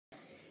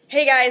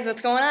Hey guys,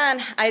 what's going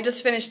on? I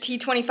just finished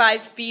T25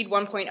 Speed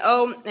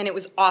 1.0 and it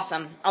was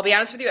awesome. I'll be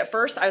honest with you, at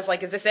first I was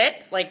like, is this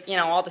it? Like, you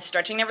know, all the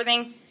stretching and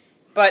everything?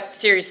 But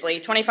seriously,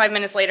 25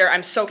 minutes later,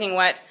 I'm soaking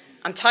wet,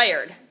 I'm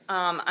tired.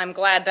 I'm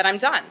glad that I'm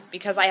done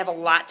because I have a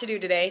lot to do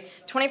today.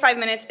 25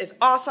 minutes is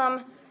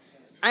awesome.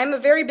 I'm a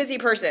very busy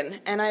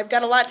person and I've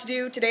got a lot to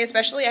do today,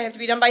 especially. I have to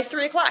be done by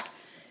 3 o'clock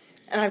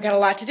and I've got a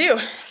lot to do.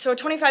 So a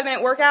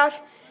 25-minute workout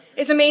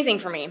is amazing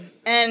for me.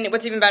 And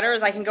what's even better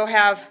is I can go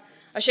have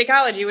a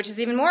Shakeology, which is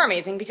even more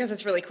amazing because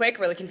it's really quick,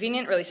 really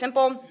convenient, really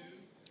simple,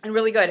 and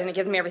really good, and it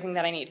gives me everything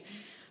that I need.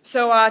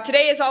 So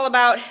today is all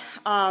about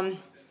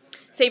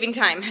saving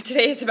time.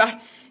 Today is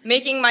about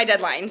making my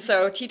deadline.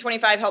 So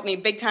T25 helped me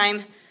big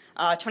time.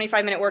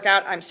 25-minute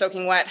workout, I'm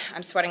soaking wet,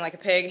 I'm sweating like a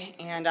pig,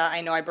 and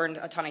I know I burned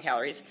a ton of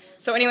calories.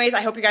 So anyways,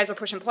 I hope you guys will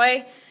push and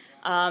play.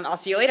 I'll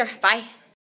see you later. Bye.